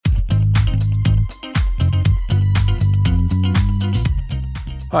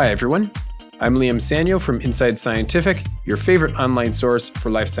Hi, everyone. I'm Liam Sanyo from Inside Scientific, your favorite online source for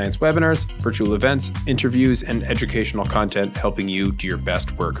life science webinars, virtual events, interviews, and educational content helping you do your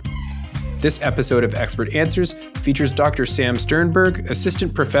best work. This episode of Expert Answers features Dr. Sam Sternberg,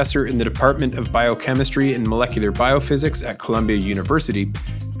 Assistant Professor in the Department of Biochemistry and Molecular Biophysics at Columbia University,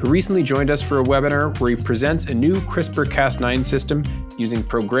 who recently joined us for a webinar where he presents a new CRISPR-Cas9 system using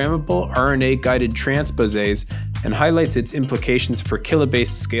programmable RNA-guided transposase and highlights its implications for kilobase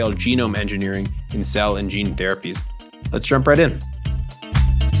scale genome engineering in cell and gene therapies. Let's jump right in.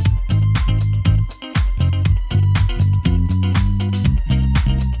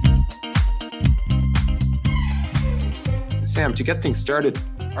 Sam, to get things started,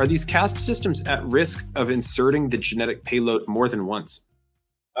 are these Cas systems at risk of inserting the genetic payload more than once?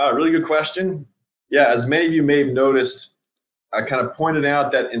 Really good question. Yeah, as many of you may have noticed, I kind of pointed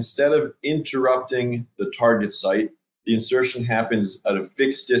out that instead of interrupting the target site, the insertion happens at a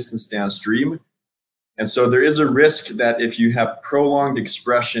fixed distance downstream. And so there is a risk that if you have prolonged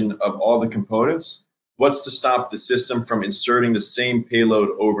expression of all the components, what's to stop the system from inserting the same payload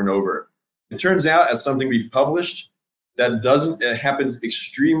over and over? It turns out, as something we've published, it happens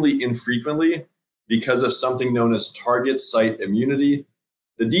extremely infrequently because of something known as target site immunity.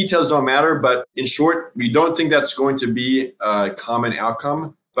 The details don't matter, but in short, we don't think that's going to be a common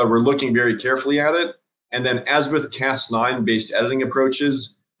outcome, but we're looking very carefully at it. And then as with Cas9 based editing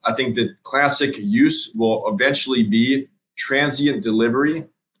approaches, I think the classic use will eventually be transient delivery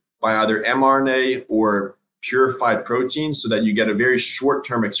by either mRNA or purified protein so that you get a very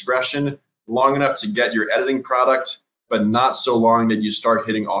short-term expression, long enough to get your editing product, but not so long that you start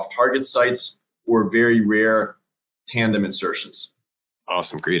hitting off-target sites or very rare tandem insertions.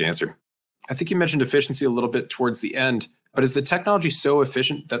 Awesome. Great answer. I think you mentioned efficiency a little bit towards the end, but is the technology so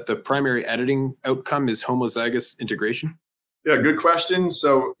efficient that the primary editing outcome is homozygous integration? Yeah, good question.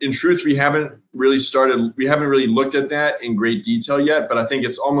 So in truth, we haven't really looked at that in great detail yet, but I think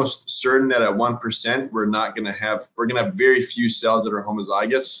it's almost certain that at 1%, we're going to have very few cells that are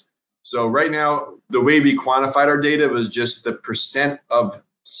homozygous. So right now, the way we quantified our data was just the percent of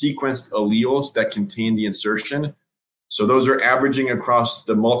sequenced alleles that contain the insertion. So those are averaging across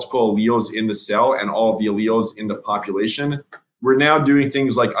the multiple alleles in the cell and all the alleles in the population. We're now doing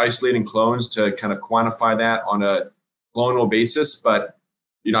things like isolating clones to kind of quantify that on a clonal basis. But,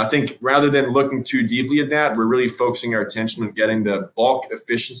 I think rather than looking too deeply at that, we're really focusing our attention on getting the bulk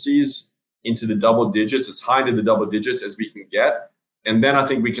efficiencies into the double digits, as high to the double digits as we can get. And then I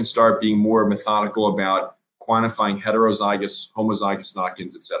think we can start being more methodical about quantifying heterozygous, homozygous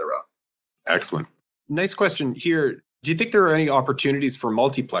knock-ins, et cetera. Excellent. Nice question here. Do you think there are any opportunities for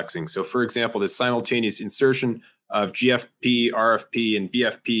multiplexing? So, for example, the simultaneous insertion of GFP, RFP, and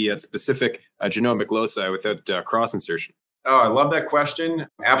BFP at specific genomic loci without cross-insertion? Oh, I love that question.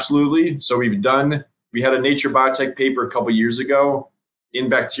 Absolutely. So we had a Nature Biotech paper a couple of years ago in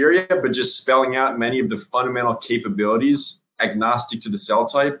bacteria, but just spelling out many of the fundamental capabilities agnostic to the cell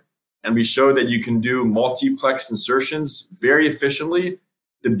type. And we showed that you can do multiplex insertions very efficiently.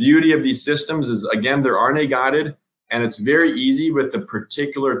 The beauty of these systems is, again, they're RNA guided. And it's very easy with the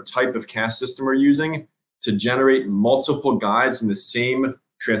particular type of Cas system we're using to generate multiple guides in the same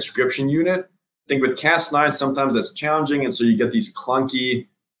transcription unit. I think with Cas9, sometimes that's challenging. And so you get these clunky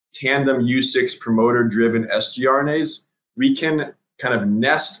tandem U6 promoter-driven sgRNAs. We can kind of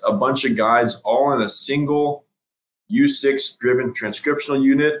nest a bunch of guides all in a single U6-driven transcriptional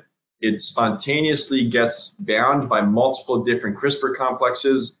unit. It spontaneously gets bound by multiple different CRISPR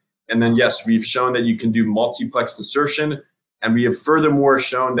complexes. And then, yes, we've shown that you can do multiplex insertion. And we have furthermore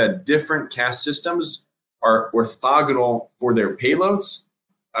shown that different Cas systems are orthogonal for their payloads.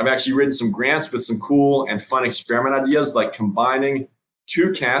 I've actually written some grants with some cool and fun experiment ideas, like combining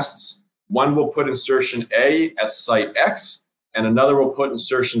two casts. One will put insertion A at site X, and another will put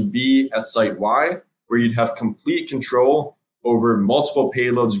insertion B at site Y, where you'd have complete control over multiple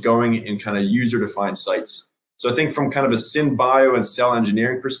payloads going in kind of user-defined sites. So I think from kind of a synbio and cell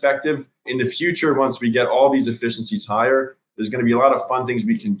engineering perspective, in the future, once we get all these efficiencies higher, there's going to be a lot of fun things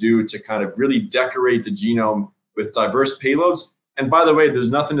we can do to kind of really decorate the genome with diverse payloads. And by the way,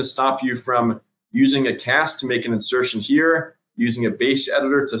 there's nothing to stop you from using a Cas to make an insertion here, using a base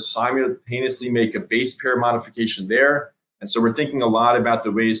editor to simultaneously make a base pair modification there. And so we're thinking a lot about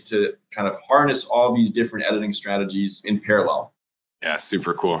the ways to kind of harness all these different editing strategies in parallel. Yeah,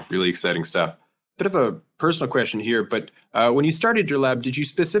 super cool. Really exciting stuff. Bit of a personal question here, but when you started your lab, did you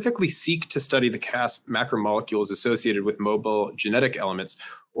specifically seek to study the Cas macromolecules associated with mobile genetic elements,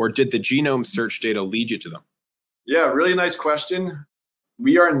 or did the genome search data lead you to them? Yeah, really nice question.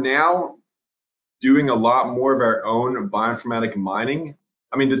 We are now doing a lot more of our own bioinformatic mining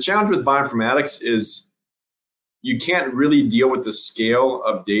I mean, the challenge with bioinformatics is you can't really deal with the scale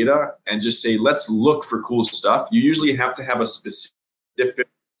of data and just say, let's look for cool stuff. You usually have to have a specific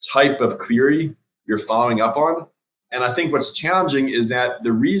type of query you're following up on. And I think what's challenging is that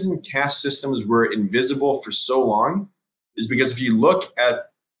the reason cache systems were invisible for so long is because if you look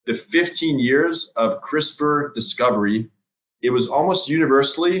at the 15 years of CRISPR discovery, it was almost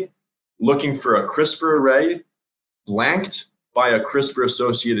universally looking for a CRISPR array blanked by a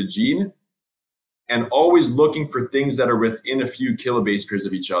CRISPR-associated gene, and always looking for things that are within a few kilobase pairs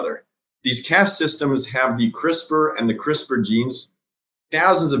of each other. These cache systems have the CRISPR and the CRISPR genes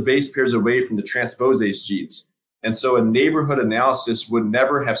thousands of base pairs away from the transposase genes. And so a neighborhood analysis would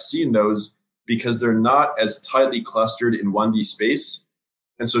never have seen those because they're not as tightly clustered in 1D space.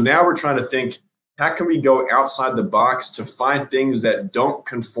 And so now we're trying to think, how can we go outside the box to find things that don't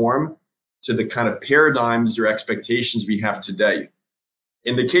conform to the kind of paradigms or expectations we have today?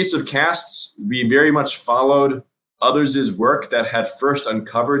 In the case of casts, we very much followed others' work that had first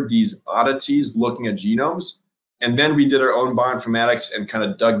uncovered these oddities looking at genomes. And then we did our own bioinformatics and kind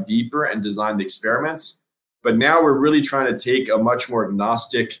of dug deeper and designed the experiments. But now we're really trying to take a much more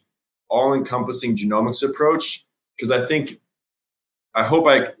agnostic, all-encompassing genomics approach, because I hope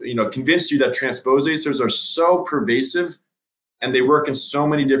I convinced you that transposases are so pervasive and they work in so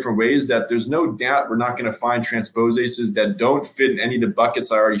many different ways that there's no doubt we're not going to find transposases that don't fit in any of the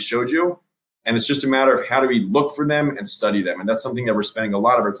buckets I already showed you. And it's just a matter of how do we look for them and study them. And that's something that we're spending a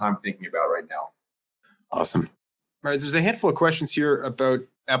lot of our time thinking about right now. Awesome. All right, there's a handful of questions here about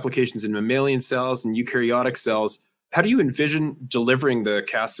applications in mammalian cells and eukaryotic cells. How do you envision delivering the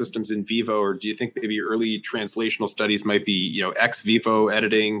Cas systems in vivo, or do you think maybe early translational studies might be, ex vivo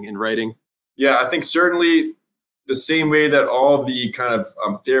editing and writing? Yeah, I think certainly the same way that all the kind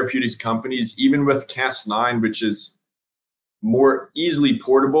of therapeutics companies, even with Cas9, which is more easily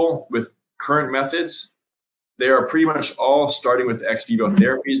portable with current methods, they are pretty much all starting with ex vivo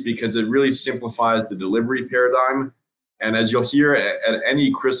therapies because it really simplifies the delivery paradigm. And as you'll hear at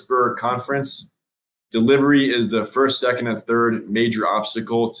any CRISPR conference, delivery is the first, second, and third major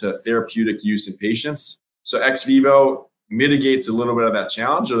obstacle to therapeutic use in patients. So ex vivo mitigates a little bit of that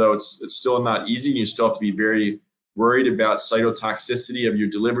challenge, although it's still not easy. You still have to be very worried about cytotoxicity of your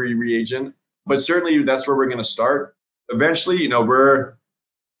delivery reagent. But certainly that's where we're going to start. Eventually, we're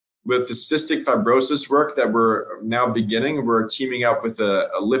with the cystic fibrosis work that we're now beginning, we're teaming up with a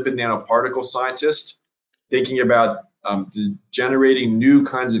lipid nanoparticle scientist, thinking about generating new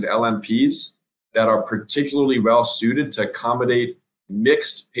kinds of LNPs that are particularly well suited to accommodate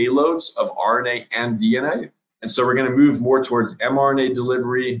mixed payloads of RNA and DNA. And so we're going to move more towards mRNA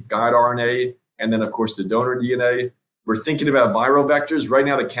delivery, guide RNA, and then, of course, the donor DNA. We're thinking about viral vectors. Right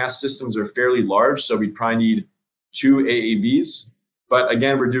now, the Cas systems are fairly large, so we probably need 2 AAVs. But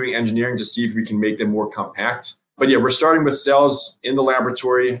again, we're doing engineering to see if we can make them more compact. But yeah, we're starting with cells in the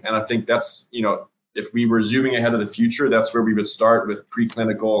laboratory. And I think that's, if we were zooming ahead of the future, that's where we would start with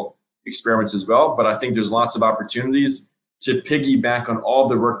preclinical experiments as well. But I think there's lots of opportunities to piggyback on all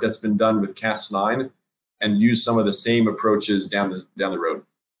the work that's been done with Cas9 and use some of the same approaches down the road.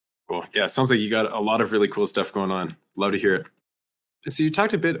 Cool. Yeah, it sounds like you got a lot of really cool stuff going on. Love to hear it. So you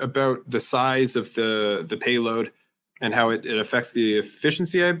talked a bit about the size of the payload and how it affects the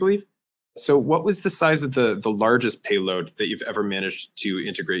efficiency, I believe. So what was the size of the largest payload that you've ever managed to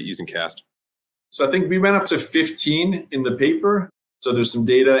integrate using Cas? So I think we went up to 15 in the paper. So there's some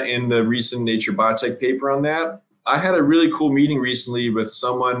data in the recent Nature Biotech paper on that. I had a really cool meeting recently with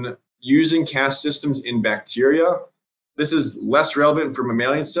someone using Cas systems in bacteria. This is less relevant for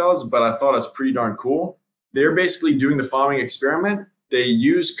mammalian cells, but I thought it's pretty darn cool. They're basically doing the following experiment. They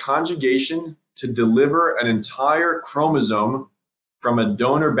use conjugation to deliver an entire chromosome from a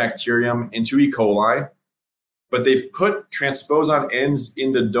donor bacterium into E. coli, but they've put transposon ends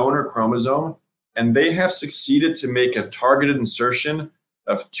in the donor chromosome, and they have succeeded to make a targeted insertion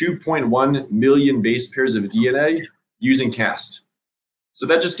of 2.1 million base pairs of DNA using Cas. So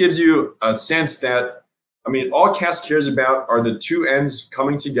that just gives you a sense that, all Cas cares about are the two ends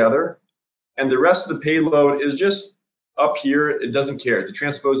coming together, and the rest of the payload is just up here. It doesn't care. The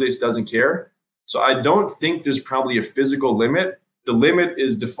transposase doesn't care. So I don't think there's probably a physical limit. The limit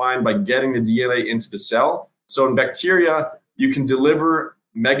is defined by getting the DNA into the cell. So in bacteria, you can deliver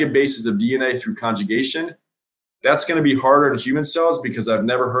megabases of DNA through conjugation. That's going to be harder in human cells because I've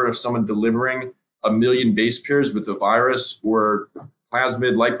never heard of someone delivering 1 million base pairs with a virus or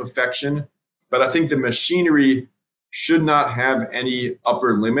plasmid lipofection. But I think the machinery should not have any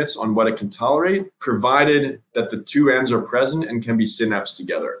upper limits on what it can tolerate, provided that the two ends are present and can be synapsed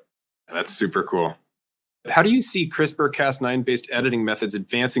together. That's super cool. How do you see CRISPR-Cas9 based editing methods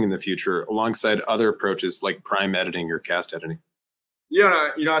advancing in the future alongside other approaches like prime editing or cast editing? Yeah,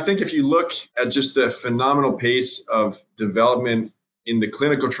 I think if you look at just the phenomenal pace of development in the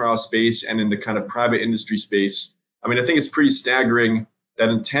clinical trial space and in the kind of private industry space, I think it's pretty staggering that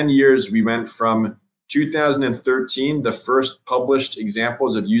in 10 years, we went from 2013, the first published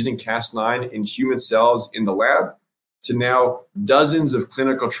examples of using Cas9 in human cells in the lab, to now dozens of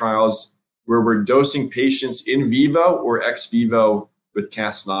clinical trials where we're dosing patients in vivo or ex vivo with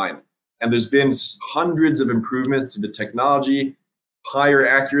Cas9. And there's been hundreds of improvements to the technology, higher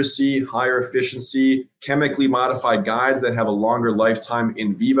accuracy, higher efficiency, chemically modified guides that have a longer lifetime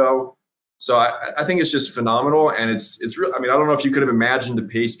in vivo. So I think it's just phenomenal. And it's real. I don't know if you could have imagined the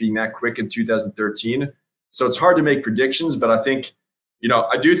pace being that quick in 2013. So it's hard to make predictions, but I think,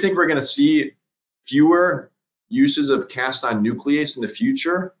 I do think we're going to see fewer uses of Cas9 nuclease in the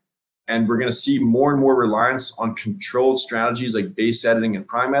future. And we're going to see more and more reliance on controlled strategies like base editing and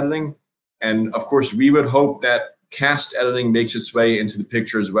prime editing. And of course, we would hope that cast editing makes its way into the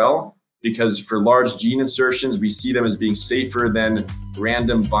picture as well, because for large gene insertions, we see them as being safer than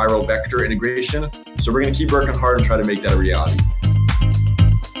random viral vector integration. So we're going to keep working hard and try to make that a reality.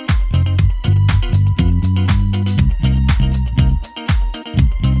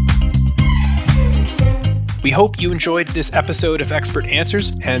 We hope you enjoyed this episode of Expert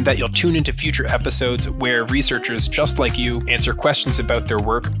Answers and that you'll tune into future episodes where researchers just like you answer questions about their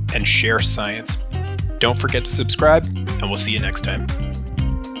work and share science. Don't forget to subscribe, and we'll see you next time.